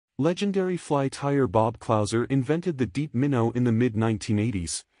Legendary fly tyer Bob Clouser invented the deep minnow in the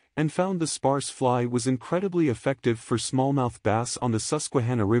mid-1980s, and found the sparse fly was incredibly effective for smallmouth bass on the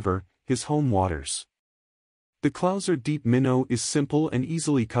Susquehanna River, his home waters. The Clouser Deep Minnow is simple and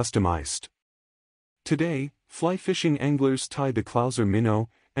easily customized. Today, fly fishing anglers tie the Clouser minnow,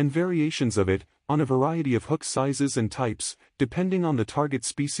 and variations of it, on a variety of hook sizes and types, depending on the target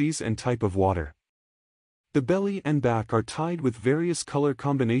species and type of water. The belly and back are tied with various color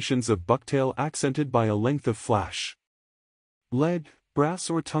combinations of bucktail accented by a length of flash. Lead, brass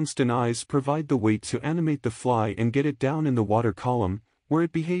or tungsten eyes provide the weight to animate the fly and get it down in the water column, where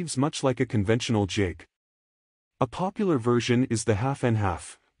it behaves much like a conventional jig. A popular version is the half and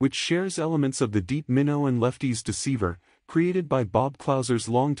half, which shares elements of the deep minnow and Lefty's deceiver, created by Bob Clouser's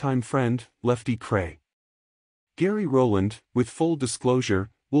longtime friend, Lefty Kreh. Gary Rowland, with full disclosure,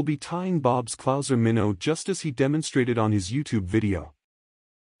 will be tying Bob's Clouser minnow just as he demonstrated on his YouTube video.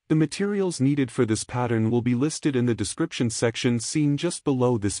 The materials needed for this pattern will be listed in the description section seen just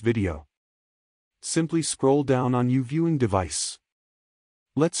below this video. Simply scroll down on your viewing device.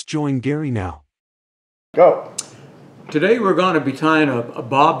 Let's join Gary now. Go! Today we're going to be tying a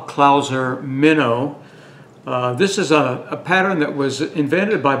Bob Clouser minnow. This is a pattern that was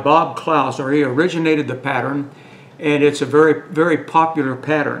invented by Bob Clouser. He originated the pattern, and it's a very, very popular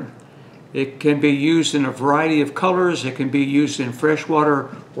pattern. It can be used in a variety of colors. It can be used in freshwater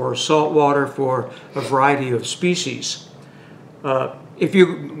or saltwater for a variety of species. If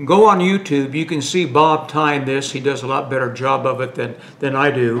you go on YouTube, you can see Bob tying this. He does a lot better job of it than I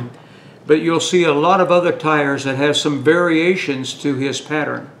do. But you'll see a lot of other tyers that have some variations to his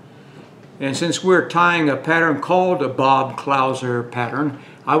pattern. And since we're tying a pattern called a Bob Clouser pattern,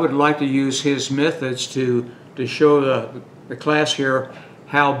 I would like to use his methods to show the class here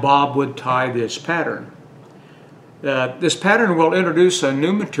how Bob would tie this pattern. This pattern will introduce a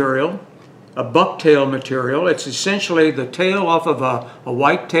new material, a bucktail material. It's essentially the tail off of a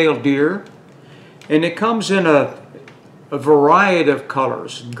white-tailed deer, and it comes in a variety of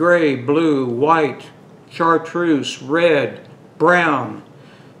colors: gray, blue, white, chartreuse, red, brown.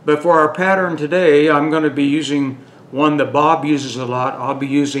 But for our pattern today, I'm going to be using one that Bob uses a lot. I'll be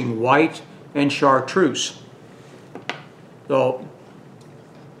using white and chartreuse. So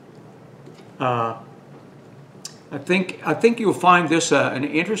I think you'll find this an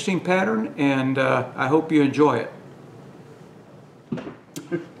interesting pattern, and I hope you enjoy it.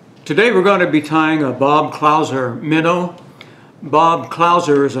 Today we're going to be tying a Bob Clouser minnow. Bob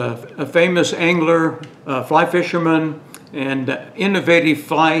Clouser is a famous angler, fly fisherman, and innovative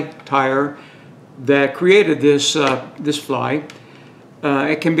fly tyer that created this fly.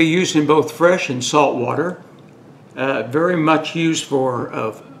 It can be used in both fresh and salt water. Very much used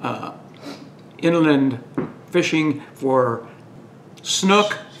for inland fishing for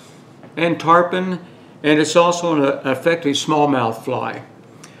snook and tarpon, and it's also an effective smallmouth fly.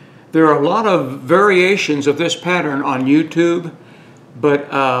 There are a lot of variations of this pattern on YouTube, but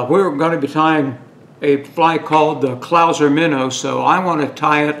we're going to be tying a fly called the Clouser minnow, so I want to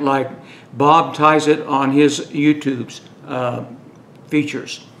tie it like Bob ties it on his YouTube's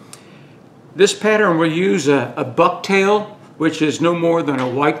features. This pattern will use a bucktail, which is no more than a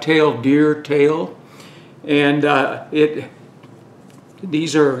white-tailed deer tail, and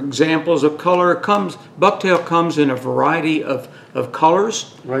these are examples of color. Bucktail comes in a variety of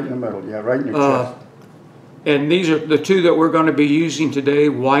colors. Right in the middle, yeah, right in your chest. And these are the two that we're going to be using today,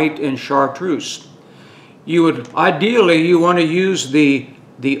 white and chartreuse. Ideally you want to use the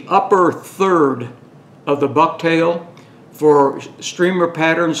upper third of the bucktail for streamer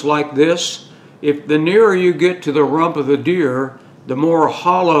patterns like this. If the nearer you get to the rump of the deer, the more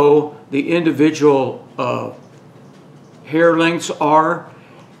hollow the individual hair lengths are,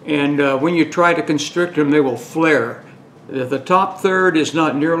 and when you try to constrict them, they will flare. The top third is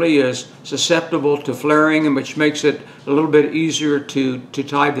not nearly as susceptible to flaring, which makes it a little bit easier to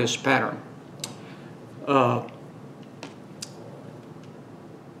tie this pattern.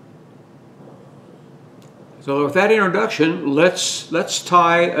 So with that introduction, let's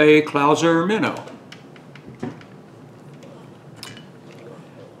tie a Clouser minnow.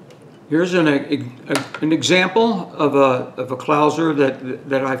 Here's an example of a Clouser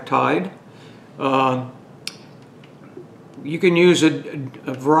that I've tied. You can use a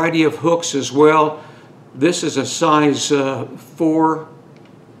variety of hooks as well. This is a size 4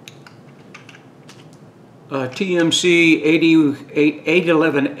 TMC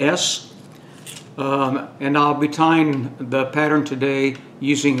 811S. And I'll be tying the pattern today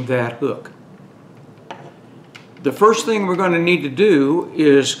using that hook. The first thing we're going to need to do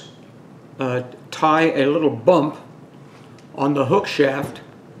is tie a little bump on the hook shaft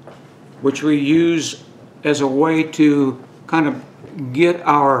which we use as a way to kind of get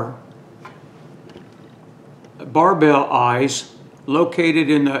our barbell eyes located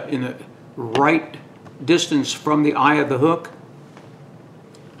in the right distance from the eye of the hook.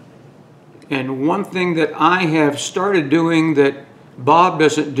 And one thing that I have started doing that Bob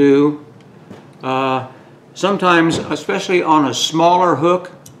doesn't do, sometimes, especially on a smaller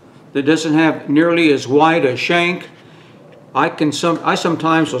hook that doesn't have nearly as wide a shank, I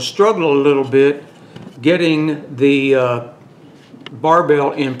sometimes will struggle a little bit getting the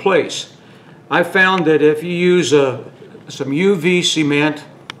barbell in place. I found that if you use some UV cement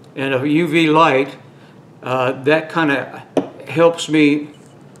and a UV light, that kind of helps me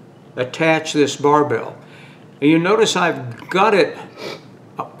attach this barbell. And you notice I've got it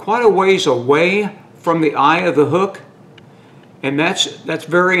quite a ways away from the eye of the hook, and that's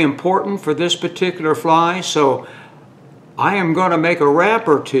very important for this particular fly. So I am going to make a wrap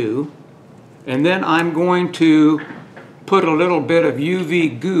or two, and then I'm going to put a little bit of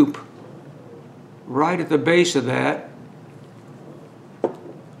UV goop right at the base of that,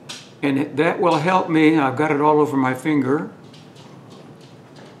 and that will help me. I've got it all over my finger.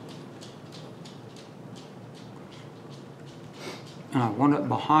 And I want it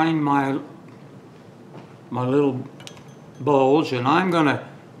behind my little bulge, and I'm going to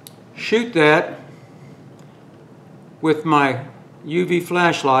shoot that with my UV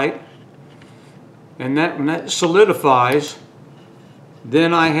flashlight, and when that solidifies,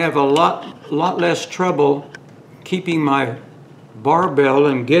 then I have a lot less trouble keeping my barbell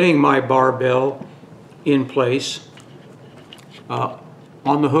and getting my barbell in place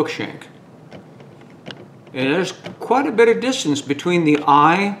on the hook shank. And there's quite a bit of distance between the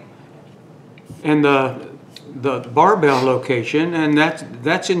eye and the barbell location, and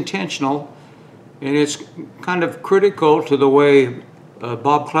that's intentional, and it's kind of critical to the way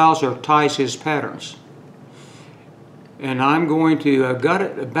Bob Clouser ties his patterns. And I'm going to, I've got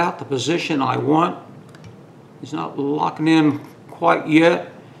it about the position I want. It's not locking in quite yet,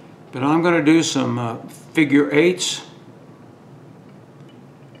 but I'm going to do some figure eights.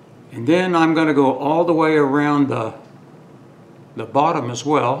 And then I'm going to go all the way around the bottom as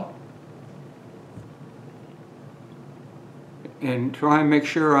well, and try and make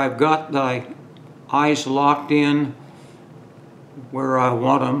sure I've got the eyes locked in where I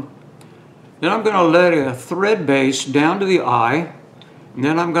want them. Then I'm going to let a thread base down to the eye, and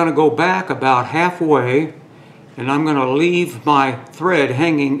then I'm going to go back about halfway, and I'm going to leave my thread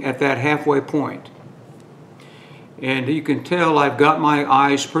hanging at that halfway point. And you can tell I've got my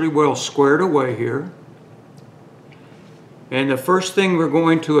eyes pretty well squared away here. And the first thing we're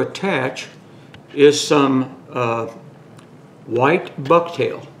going to attach is some white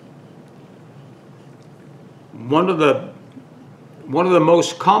bucktail. One of the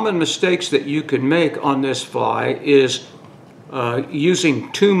most common mistakes that you can make on this fly is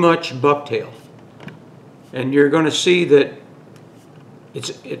using too much bucktail. And you're going to see that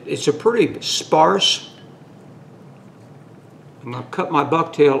it's a pretty sparse. I'm going to cut my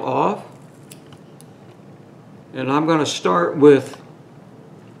bucktail off, and I'm going to start with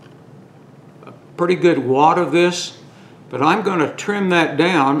a pretty good wad of this, but I'm going to trim that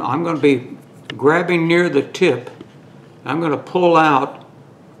down. I'm going to be grabbing near the tip. I'm going to pull out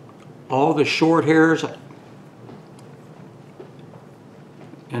all the short hairs,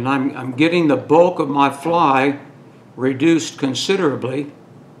 and I'm getting the bulk of my fly reduced considerably.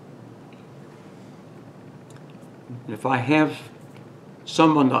 And if I have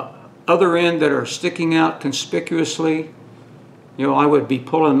some on the other end that are sticking out conspicuously, you know, I would be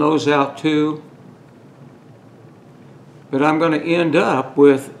pulling those out too. But I'm going to end up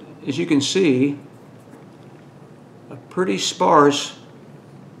with, as you can see, a pretty sparse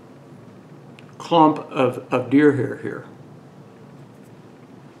clump of deer hair here.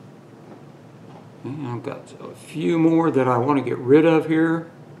 And I've got a few more that I want to get rid of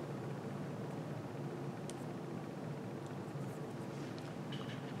here.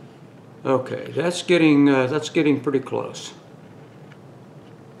 Okay, that's getting pretty close.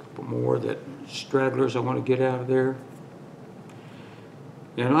 A couple more stragglers I want to get out of there.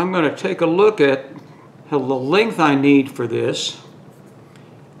 And I'm going to take a look at the length I need for this.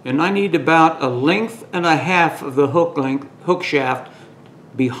 And I need about 1.5 lengths of the hook shaft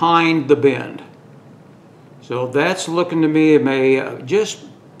behind the bend. So that's looking to me just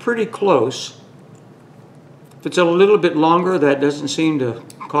pretty close. If it's a little bit longer, that doesn't seem to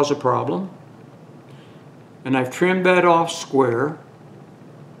cause a problem. And I've trimmed that off square.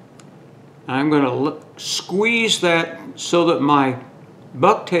 I'm going to squeeze that so that my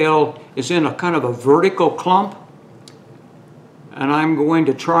bucktail is in a kind of a vertical clump. and I'm going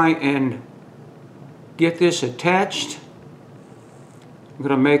to try and get this attached. I'm going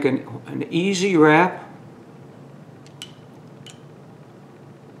to make an easy wrap.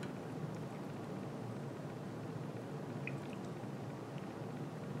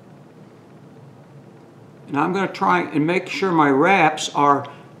 And I'm going to try and make sure my wraps are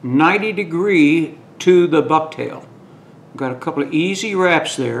 90° to the bucktail. I've got a couple of easy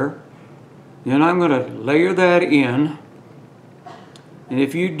wraps there. Then I'm going to layer that in. And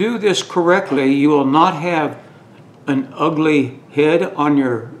if you do this correctly, you will not have an ugly head on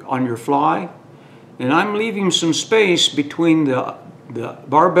your fly. And I'm leaving some space between the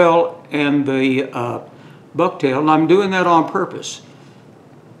barbell and the bucktail, and I'm doing that on purpose.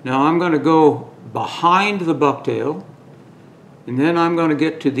 Now I'm going to go behind the bucktail, and then I'm going to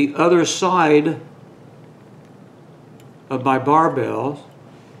get to the other side of my barbell,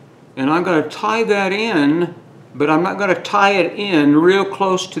 and I'm going to tie that in, but I'm not going to tie it in real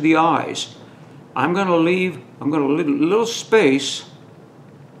close to the eyes. I'm going to leave a little space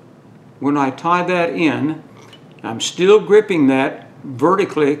when I tie that in. I'm still gripping that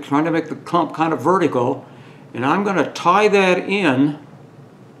vertically, trying to make the clump kind of vertical, and I'm going to tie that in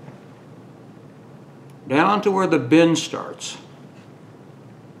down to where the bend starts.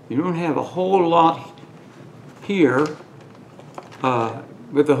 You don't have a whole lot here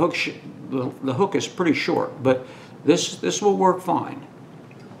with the hook. The hook is pretty short, but this will work fine.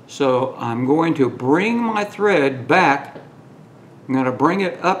 So I'm going to bring my thread back. I'm going to bring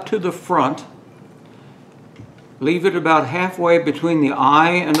it up to the front, leave it about halfway between the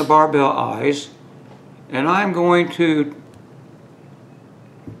eye and the barbell eyes, and I'm going to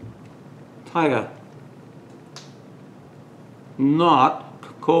tie a knot,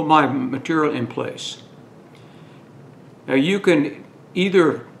 hold my material in place. Now you can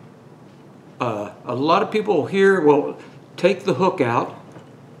either, a lot of people here will take the hook out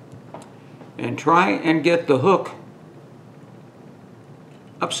and try and get the hook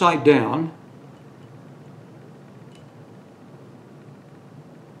upside down.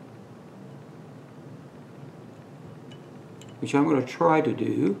 Which I'm going to try to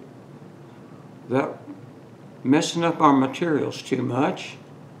do without messing up our materials too much.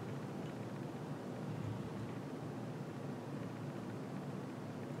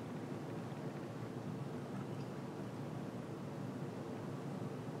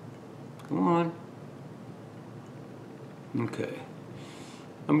 Come on. Okay.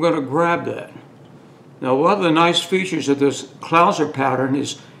 I'm going to grab that. Now, one of the nice features of this Clouser pattern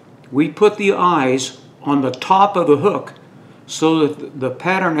is we put the eyes on the top of the hook so that the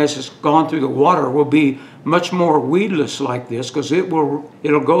pattern, as it's gone through the water, will be much more weedless like this, because it'll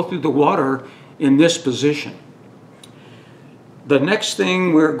go through the water in this position. The next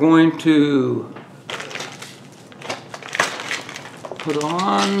thing we're going to put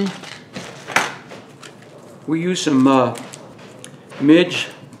on, we use some midge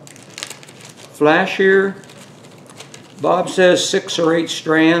flash here. Bob says 6 or 8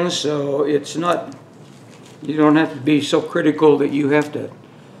 strands, so it's not, you don't have to be so critical that you have to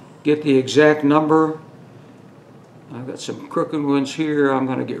get the exact number. I've got some crooked ones here. I'm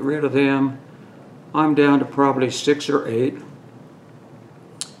going to get rid of them. I'm down to probably 6 or 8.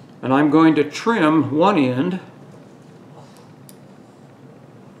 And I'm going to trim one end.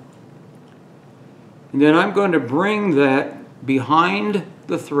 And then I'm going to bring that behind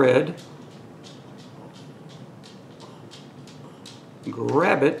the thread,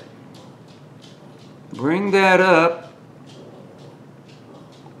 grab it, bring that up,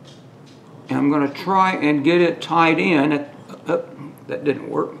 and I'm going to try and get it tied in. That didn't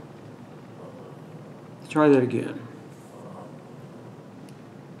work. Let's try that again.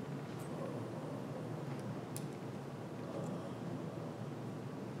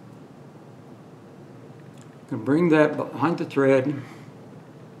 And bring that behind the thread,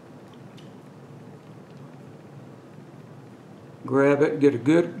 grab it, get a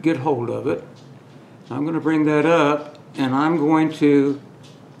good hold of it. I'm going to bring that up, and I'm going to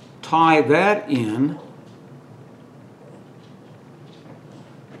tie that in.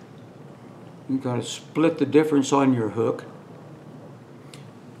 You've got to split the difference on your hook,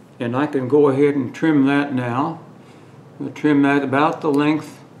 and I can go ahead and trim that now. I'm going to trim that about the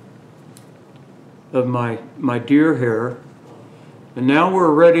length of my deer hair. And now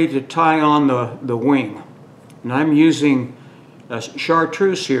we're ready to tie on the wing. And I'm using a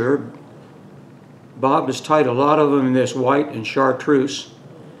chartreuse here. Bob has tied a lot of them in this white and chartreuse.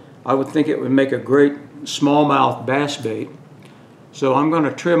 I would think it would make a great smallmouth bass bait. So I'm going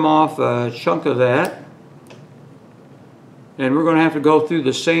to trim off a chunk of that. And we're going to have to go through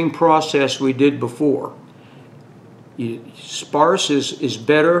the same process we did before. Sparse is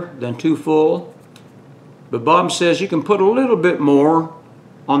better than too full, but Bob says you can put a little bit more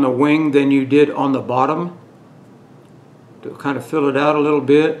on the wing than you did on the bottom to kind of fill it out a little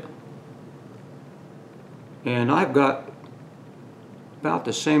bit. And I've got about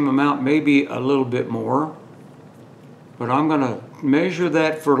the same amount, maybe a little bit more, but I'm going to measure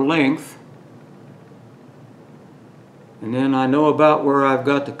that for length, and then I know about where I've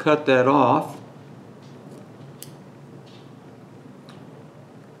got to cut that off.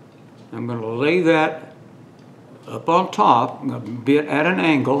 I'm going to lay that up on top. I'm going to be at an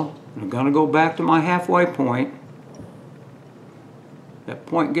angle. I'm going to go back to my halfway point. That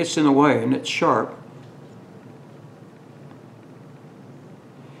point gets in the way and it's sharp.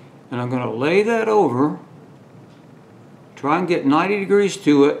 And I'm going to lay that over, try and get 90 degrees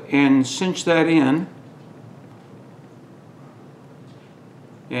to it and cinch that in.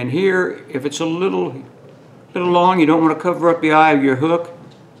 And here, if it's a little long, you don't want to cover up the eye of your hook,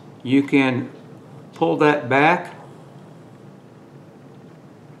 you can pull that back.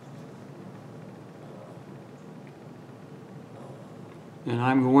 And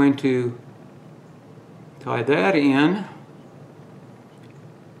I'm going to tie that in.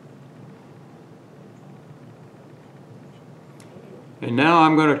 And now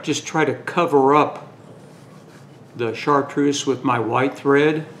I'm going to just try to cover up the chartreuse with my white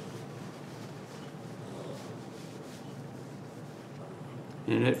thread.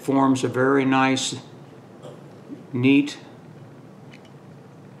 And it forms a very nice, neat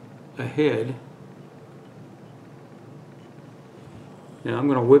head. Now I'm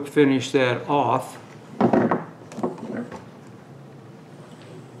going to whip finish that off.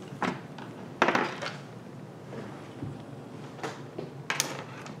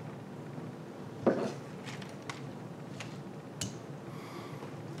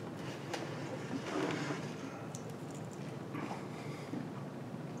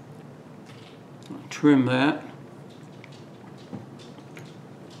 Trim that.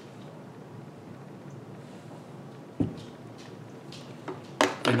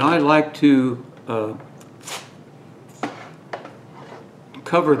 And I like to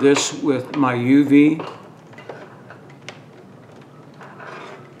cover this with my UV.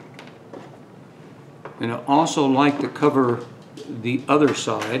 And I also like to cover the other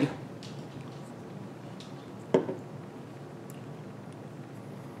side. I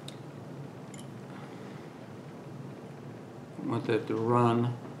want that to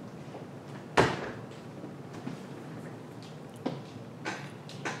run.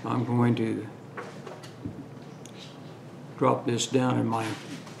 I'm going to drop this down in my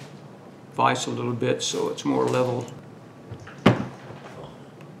vise a little bit so it's more level.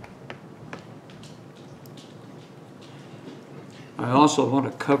 I also want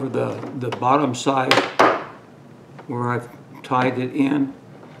to cover the bottom side where I've tied it in.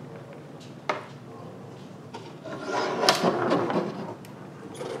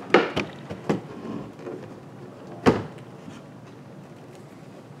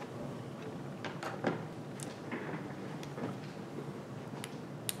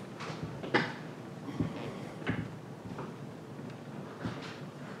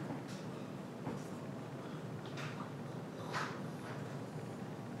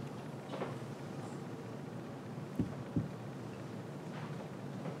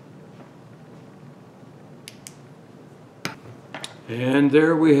 And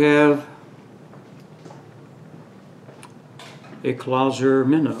there we have a Clouser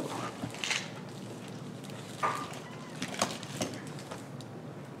minnow.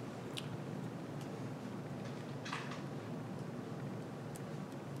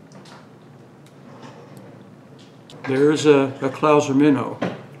 There's a Clouser minnow.